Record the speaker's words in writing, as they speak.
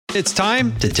It's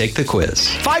time to take the quiz.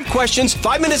 5 questions,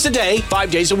 5 minutes a day,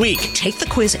 5 days a week. Take the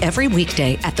quiz every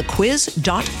weekday at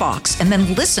thequiz.fox and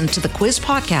then listen to the quiz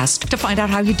podcast to find out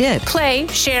how you did. Play,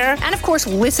 share, and of course,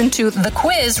 listen to The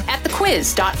Quiz at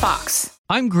thequiz.fox.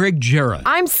 I'm Greg Jarrett.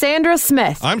 I'm Sandra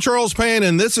Smith. I'm Charles Payne,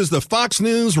 and this is the Fox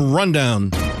News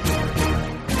Rundown.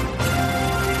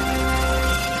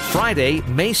 Friday,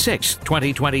 May 6,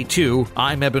 2022,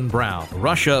 I'm Eben Brown.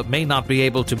 Russia may not be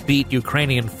able to beat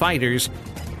Ukrainian fighters,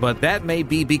 but that may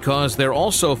be because they're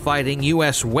also fighting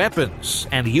U.S. weapons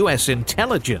and U.S.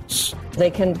 intelligence. They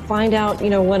can find out,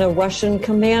 when a Russian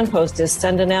command post is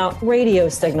sending out radio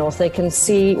signals. They can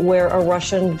see where a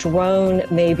Russian drone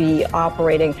may be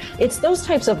operating. It's those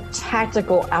types of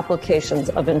tactical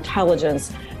applications of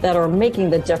intelligence that are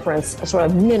making the difference sort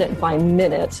of minute by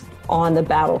minute on the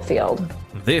battlefield.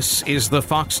 This is the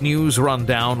Fox News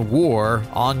Rundown: War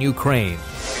on Ukraine.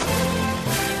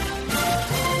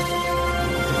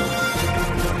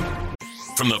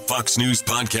 From the Fox News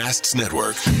Podcasts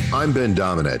Network. I'm Ben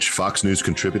Domenech, Fox News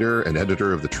contributor and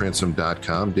editor of the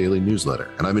Transom.com daily newsletter,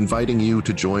 and I'm inviting you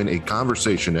to join a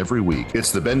conversation every week.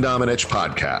 It's the Ben Domenech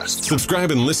Podcast.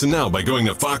 Subscribe and listen now by going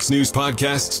to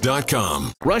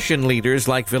foxnewspodcasts.com. Russian leaders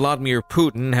like Vladimir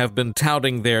Putin have been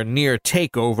touting their near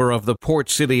takeover of the port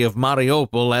city of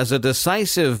Mariupol as a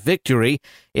decisive victory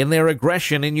in their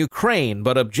aggression in Ukraine.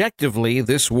 But objectively,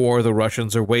 this war the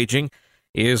Russians are waging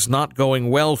is not going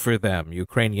well for them.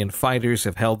 Ukrainian fighters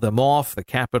have held them off. The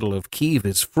capital of Kyiv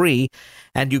is free,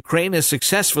 and Ukraine has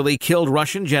successfully killed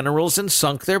Russian generals and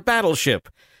sunk their battleship.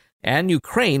 And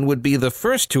Ukraine would be the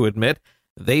first to admit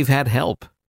they've had help.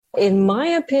 In my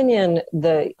opinion,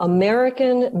 the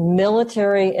American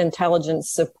military intelligence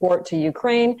support to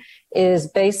Ukraine is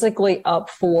basically up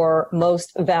for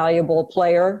Most Valuable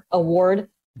Player award.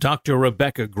 Dr.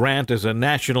 Rebecca Grant is a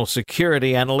national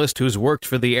security analyst who's worked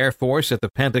for the Air Force at the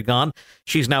Pentagon.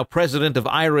 She's now president of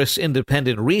IRIS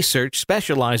Independent Research,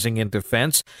 specializing in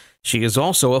defense. She is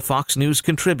also a Fox News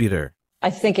contributor. I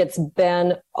think it's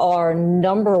been our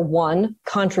number one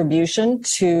contribution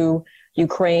to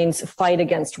Ukraine's fight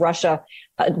against Russia.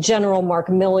 General Mark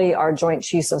Milley, our Joint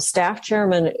Chiefs of Staff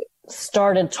chairman,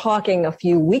 started talking a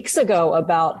few weeks ago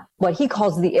about what he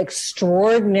calls the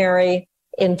extraordinary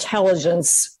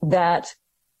intelligence that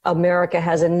America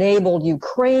has enabled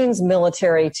Ukraine's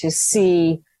military to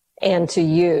see and to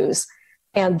use.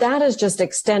 And that is just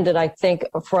extended, I think,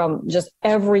 from just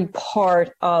every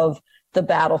part of the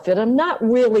battlefield. I'm not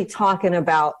really talking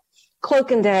about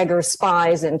cloak and dagger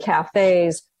spies in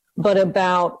cafes, but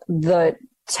about the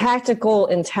tactical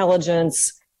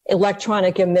intelligence,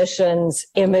 electronic emissions,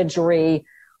 imagery,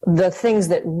 the things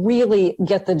that really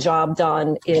get the job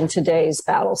done in today's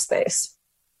battle space.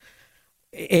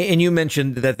 And you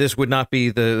mentioned that this would not be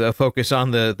the focus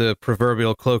on the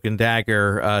proverbial cloak and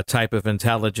dagger type of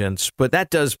intelligence, but that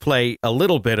does play a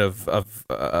little bit of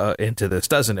into this,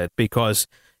 doesn't it? Because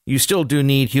you still do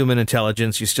need human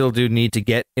intelligence, you still do need to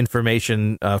get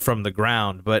information from the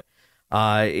ground, but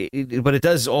it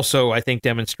does also, I think,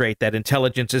 demonstrate that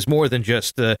intelligence is more than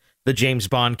just the James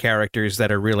Bond characters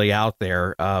that are really out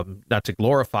there. Not to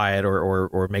glorify it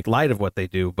or make light of what they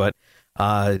do, but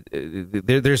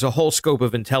there's a whole scope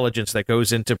of intelligence that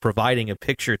goes into providing a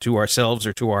picture to ourselves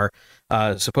or to our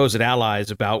supposed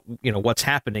allies about what's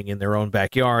happening in their own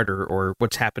backyard or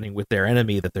what's happening with their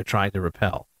enemy that they're trying to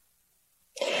repel.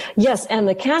 Yes, and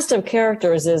the cast of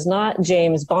characters is not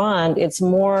James Bond. It's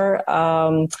more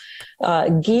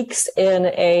geeks in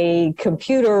a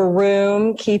computer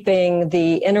room keeping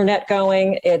the internet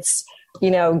going. It's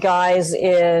guys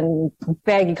in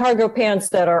baggy cargo pants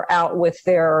that are out with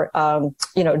their,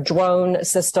 drone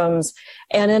systems.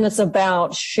 And then it's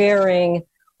about sharing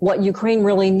what Ukraine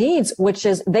really needs, which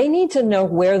is they need to know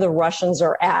where the Russians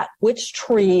are at. Which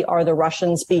tree are the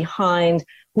Russians behind?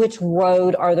 Which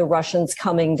road are the Russians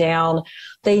coming down?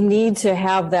 They need to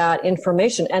have that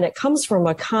information. And it comes from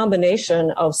a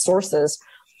combination of sources.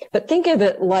 But think of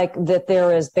it like that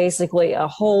there is basically a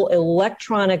whole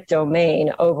electronic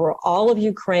domain over all of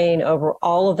Ukraine, over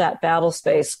all of that battle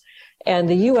space. And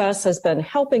the U.S. has been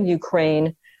helping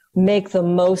Ukraine make the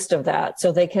most of that.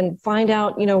 So they can find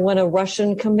out, when a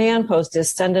Russian command post is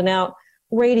sending out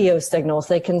radio signals.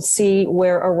 They can see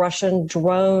where a Russian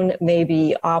drone may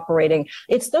be operating.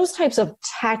 It's those types of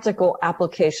tactical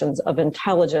applications of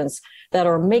intelligence that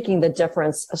are making the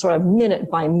difference sort of minute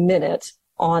by minute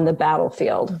on the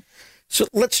battlefield. So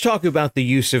let's talk about the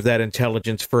use of that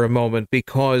intelligence for a moment,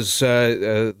 because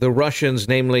the Russians,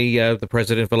 namely the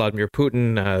President Vladimir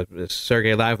Putin,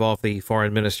 Sergei Lavrov, the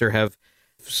foreign minister, have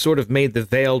sort of made the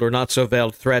veiled or not so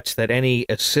veiled threats that any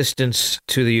assistance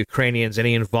to the Ukrainians,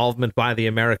 any involvement by the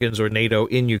Americans or NATO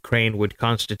in Ukraine would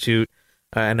constitute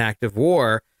an act of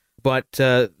war. But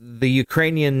the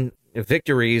Ukrainian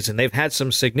victories, and they've had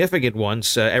some significant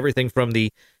ones, everything from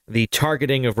the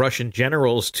targeting of Russian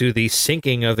generals to the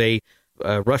sinking of a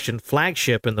Russian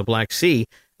flagship in the Black Sea,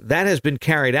 that has been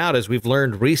carried out, as we've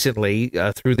learned recently,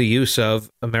 through the use of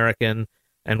American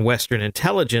and Western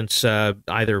intelligence,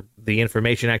 either the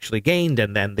information actually gained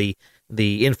and then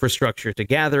the infrastructure to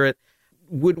gather it.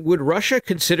 Would Russia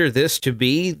consider this to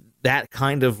be that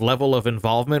kind of level of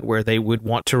involvement where they would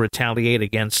want to retaliate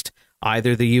against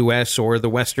either the U.S. or the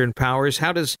Western powers?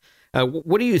 How does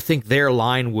what do you think their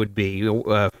line would be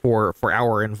for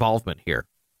our involvement here?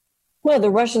 Well,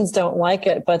 the Russians don't like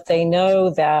it, but they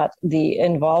know that the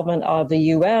involvement of the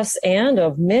U.S. and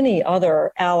of many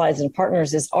other allies and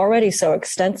partners is already so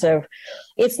extensive.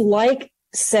 It's like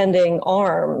sending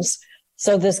arms.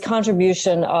 So this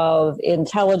contribution of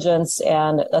intelligence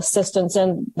and assistance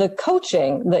and the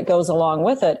coaching that goes along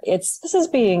with it,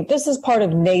 this is part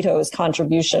of NATO's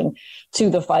contribution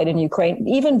to the fight in Ukraine.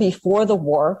 Even before the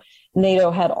war, NATO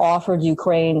had offered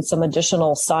Ukraine some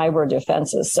additional cyber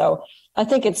defenses. So I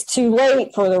think it's too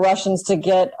late for the Russians to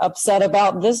get upset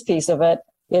about this piece of it.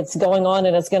 It's going on,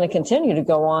 and it's going to continue to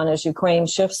go on as Ukraine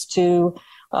shifts to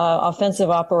offensive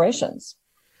operations.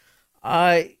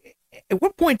 At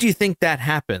what point do you think that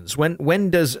happens? When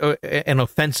does an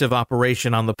offensive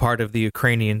operation on the part of the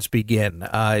Ukrainians begin?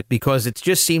 Because it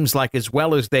just seems like as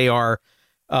well as they are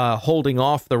holding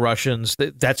off the Russians,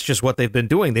 that's just what they've been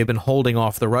doing. They've been holding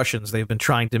off the Russians. They've been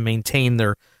trying to maintain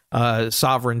their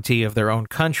sovereignty of their own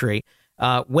country.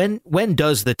 When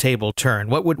does the table turn?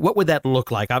 What would that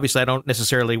look like? Obviously, I don't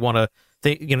necessarily want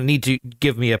to need to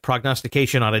give me a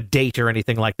prognostication on a date or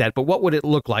anything like that. But what would it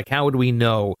look like? How would we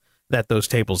know that those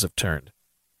tables have turned?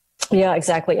 Yeah,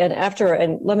 exactly.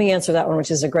 And let me answer that one,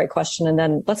 which is a great question. And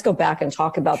then let's go back and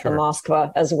talk about the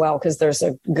Moskva as well, because there's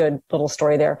a good little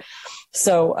story there.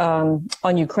 So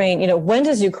on Ukraine, when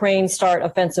does Ukraine start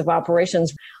offensive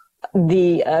operations?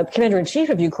 The commander-in-chief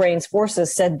of Ukraine's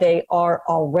forces said they are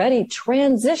already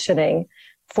transitioning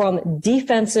from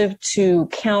defensive to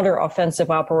counter-offensive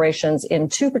operations in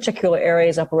two particular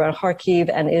areas up around Kharkiv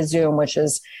and Izium, which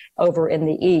is over in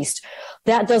the east.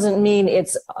 That doesn't mean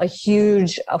it's a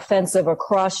huge offensive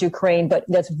across Ukraine, but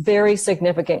that's very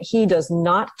significant. He does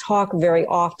not talk very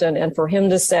often, and for him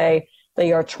to say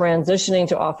they are transitioning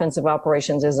to offensive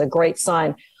operations is a great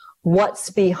sign. What's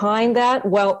behind that?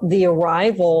 Well, the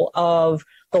arrival of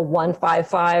the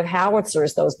 155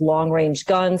 howitzers, those long-range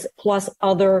guns, plus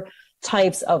other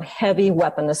types of heavy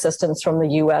weapon assistance from the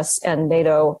U.S. and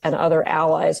NATO and other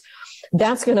allies.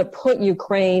 That's going to put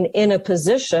Ukraine in a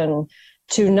position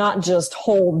to not just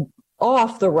hold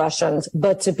off the Russians,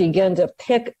 but to begin to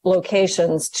pick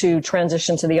locations to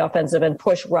transition to the offensive and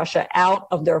push Russia out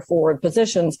of their forward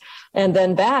positions and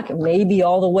then back, maybe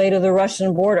all the way to the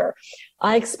Russian border.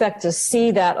 I expect to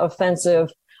see that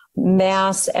offensive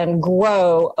mass and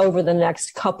grow over the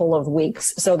next couple of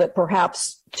weeks, so that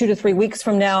perhaps 2 to 3 weeks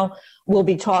from now, we'll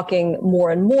be talking more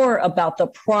and more about the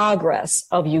progress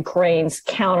of Ukraine's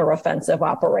counteroffensive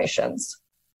operations.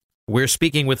 We're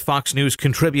speaking with Fox News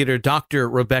contributor Dr.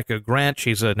 Rebecca Grant.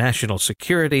 She's a national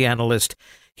security analyst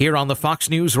here on the Fox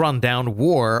News Rundown,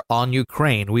 War on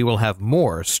Ukraine. We will have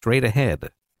more straight ahead.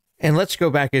 And let's go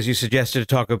back, as you suggested, to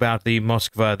talk about the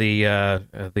Moskva,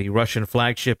 the Russian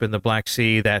flagship in the Black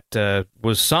Sea that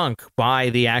was sunk by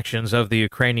the actions of the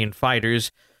Ukrainian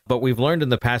fighters. But we've learned in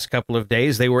the past couple of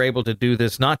days they were able to do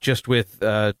this not just with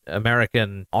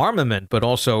American armament, but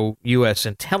also U.S.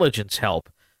 intelligence help.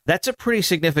 That's a pretty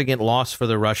significant loss for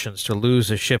the Russians to lose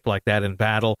a ship like that in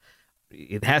battle.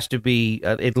 It has to be,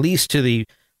 at least to the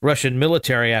Russian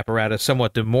military apparatus,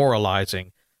 somewhat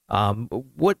demoralizing.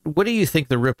 What do you think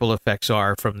the ripple effects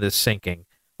are from this sinking,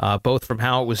 both from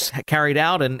how it was carried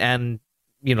out and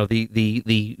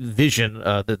the vision,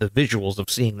 the visuals of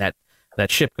seeing that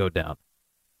ship go down?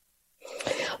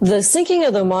 The sinking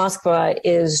of the Moskva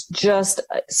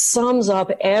sums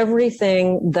up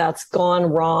everything that's gone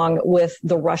wrong with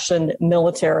the Russian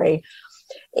military.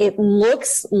 It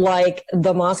looks like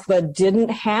the Moskva didn't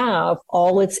have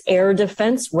all its air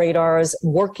defense radars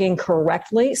working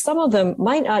correctly. Some of them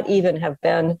might not even have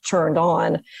been turned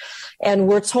on. And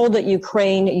we're told that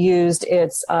Ukraine used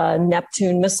its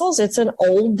Neptune missiles. It's an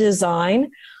old design.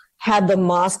 Had the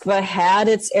Moskva had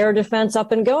its air defense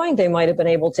up and going, they might have been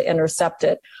able to intercept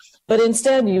it. But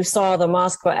instead, you saw the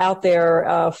Moskva out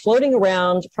there floating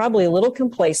around, probably a little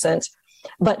complacent.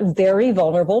 but very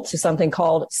vulnerable to something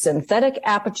called synthetic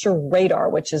aperture radar,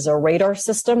 which is a radar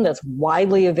system that's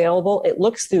widely available. It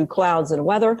looks through clouds and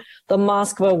weather. The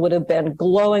Moskva would have been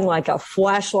glowing like a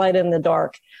flashlight in the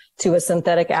dark to a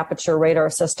synthetic aperture radar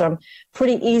system.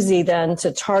 Pretty easy then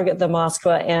to target the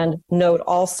Moskva. And note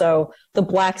also, the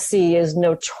Black Sea is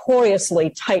notoriously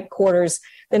tight quarters.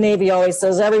 The Navy always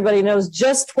says everybody knows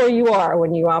just where you are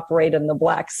when you operate in the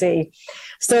Black Sea.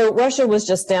 So Russia was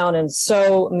just down in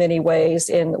so many ways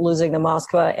in losing the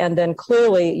Moskva. And then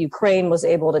clearly Ukraine was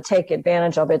able to take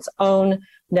advantage of its own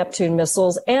Neptune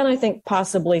missiles. And I think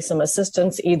possibly some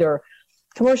assistance, either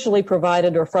commercially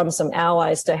provided or from some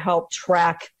allies, to help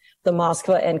track the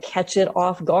Moskva and catch it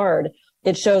off guard.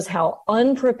 It shows how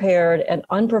unprepared and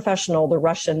unprofessional the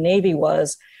Russian Navy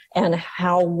was, and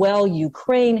how well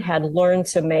Ukraine had learned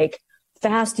to make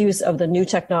fast use of the new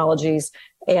technologies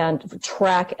and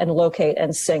track and locate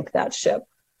and sink that ship.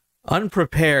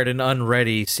 Unprepared and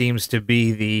unready seems to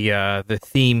be the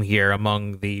theme here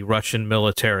among the Russian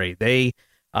military. They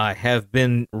have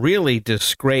been really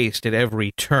disgraced at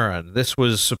every turn. This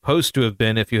was supposed to have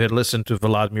been, if you had listened to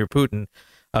Vladimir Putin,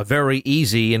 a very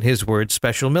easy, in his words,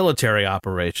 special military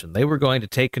operation. They were going to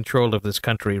take control of this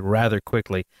country rather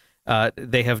quickly.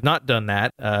 They have not done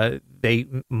that. They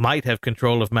might have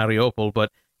control of Mariupol,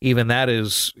 but even that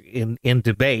is in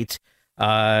debate.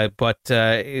 But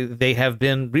they have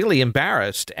been really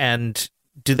embarrassed. And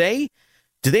do they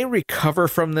recover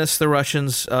from this, the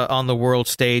Russians, on the world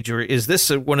stage, or is this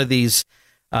one of these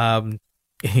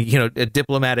a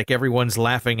diplomatic, everyone's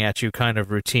laughing at you kind of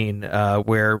routine,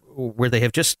 where they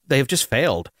have just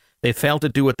failed. They've failed to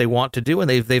do what they want to do, and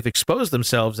they've exposed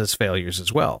themselves as failures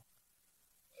as well.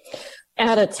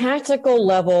 At a tactical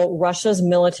level, Russia's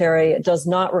military does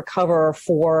not recover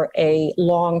for a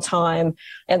long time,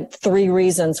 and 3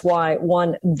 reasons why.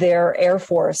 One, their Air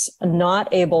Force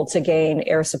not able to gain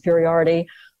air superiority,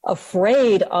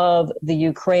 afraid of the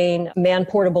Ukraine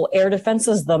man-portable air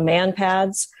defenses, the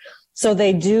MANPADS. So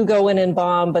they do go in and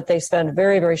bomb, but they spend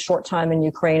very, very short time in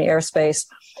Ukraine airspace.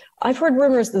 I've heard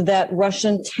rumors that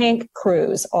Russian tank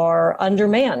crews are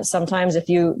undermanned. Sometimes if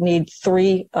you need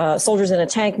 3 soldiers in a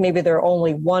tank, maybe there are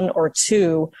only 1 or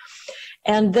 2.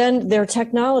 And then their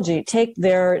technology, take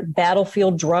their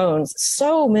battlefield drones.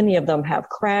 So many of them have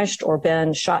crashed or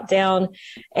been shot down.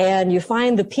 And you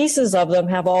find the pieces of them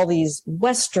have all these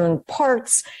Western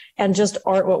parts and just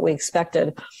aren't what we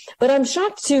expected. But I'm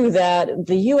shocked, too, that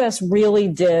the U.S. really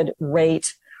did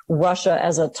rate Russia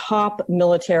as a top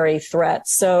military threat.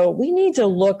 So we need to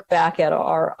look back at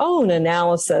our own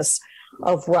analysis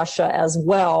of Russia as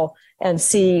well and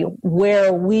see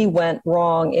where we went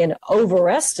wrong in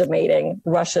overestimating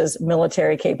Russia's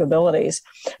military capabilities.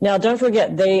 Now, don't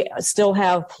forget, they still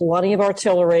have plenty of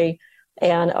artillery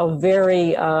and a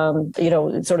very,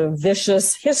 sort of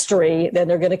vicious history. Then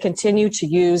they're going to continue to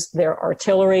use their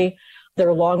artillery,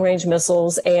 their long-range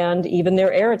missiles, and even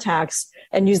their air attacks,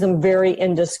 and use them very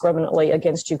indiscriminately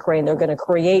against Ukraine. They're going to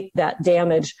create that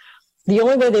damage. The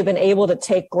only way they've been able to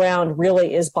take ground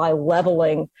really is by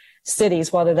leveling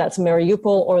cities, whether that's Mariupol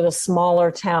or the smaller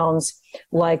towns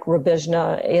like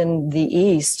Rubizhne in the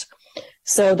east.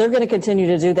 So they're going to continue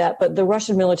to do that. But the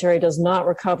Russian military does not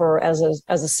recover as a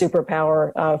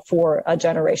superpower for a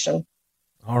generation.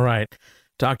 All right.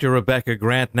 Dr. Rebecca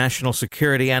Grant, national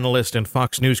security analyst and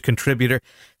Fox News contributor.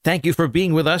 Thank you for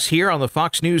being with us here on the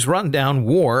Fox News Rundown,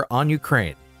 War on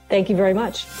Ukraine. Thank you very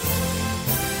much.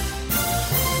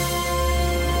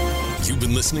 You've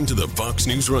been listening to the Fox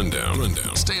News Rundown.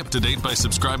 Stay up to date by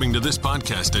subscribing to this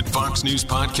podcast at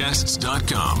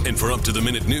foxnewspodcasts.com. And for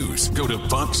up-to-the-minute news, go to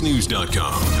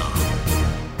foxnews.com.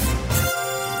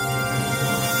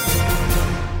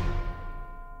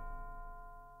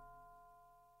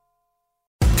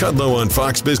 Kudlow on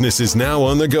Fox Business is now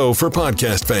on the go for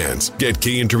podcast fans. Get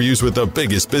key interviews with the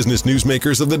biggest business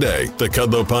newsmakers of the day. The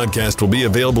Kudlow podcast will be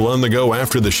available on the go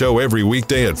after the show every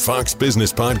weekday at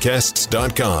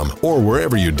foxbusinesspodcasts.com or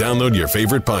wherever you download your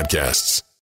favorite podcasts.